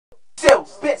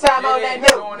bitch, I'm on that new.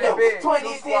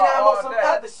 2010, I'm on some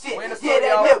other shit. Yeah,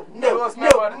 that new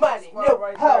money, new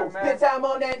hoes. Bitch, I'm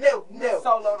on that new.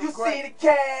 You see the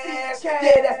cash?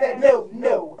 Yeah, that's that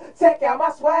new. Check out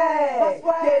my swag.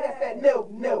 Yeah, that's that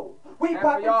new. We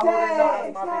poppin'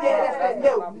 tags. Yeah, that's that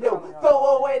new.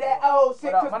 Throw away that old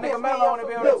shit, cause bitch, we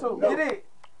on some new. Get it.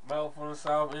 Mel from the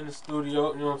South in the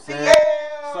studio, you know what I'm saying?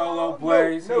 Solo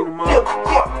Blaze, hit him up.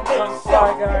 Young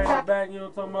Sly guy in the back, you know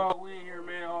what I'm talking about? We in here,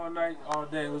 man, all night, all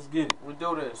day. Let's get it. We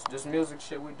do this. This music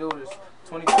shit, we do this.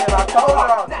 2010, I told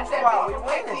y'all. That's why we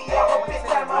winning. Bitch,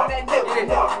 I'm on that new.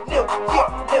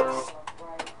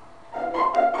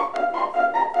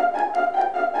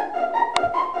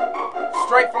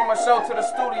 Straight from a show to the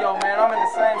studio, man. I'm in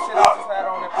the same shit I just had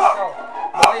on at the show.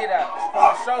 Believe that. From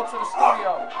the show to the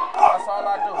studio. That's all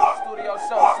I do. Studio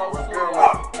show, so studio.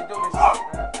 We do this shit,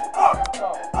 man. Real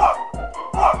talk.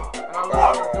 And I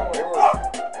love what we're doing.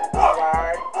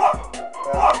 Alright.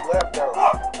 Left though.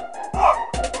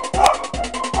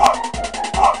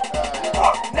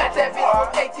 Not that bitch from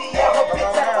ATL, but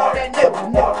bitch, I'm on that new.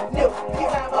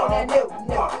 Yeah, I'm on that new.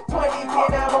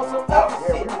 2010, I'm on some other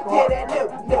shit. Yeah, that new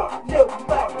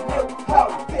money, new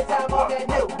hoe. Bitch, I'm on that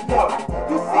new.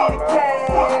 You see the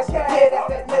cash? Yeah, that's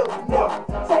that new.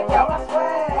 Check out my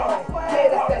swag. Yeah,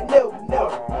 that's that new.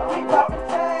 We poppin'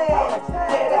 tags.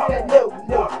 Yeah, that's that new.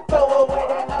 Throw away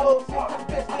that old shit, cause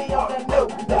bitch, we on that new.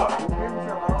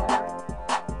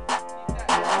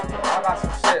 I got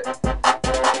some shit.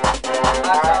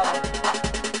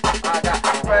 I got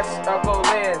fresh double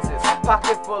lenses,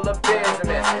 pocket full of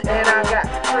Benjamins, and I got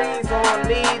trees on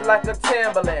me like a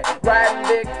Timberland, riding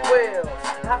big wheels.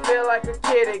 I feel like a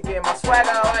kid again, my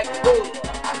swagger like Uber.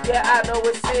 Yeah, I know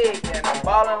it's sick, and I'm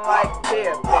ballin' like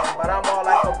Pippen, but I'm all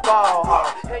like a ball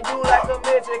hog. And you like a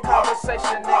midget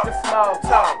conversation, nigga, small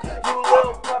talk. You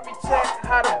little puppy, check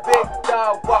how the big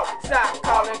dog walk. Shot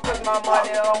calling cause my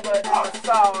money longer than the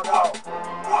sawed off.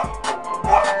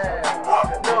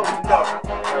 Yeah, no.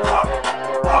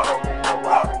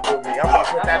 I'm gonna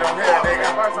put that on here, nigga.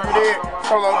 You did?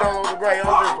 Solo Dolo the Great. I'm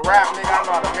just rap, nigga. I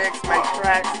know how to mix, make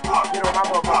tracks. Get on my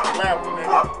motherfucking level,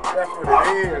 nigga. That's what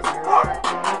it is,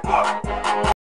 nigga.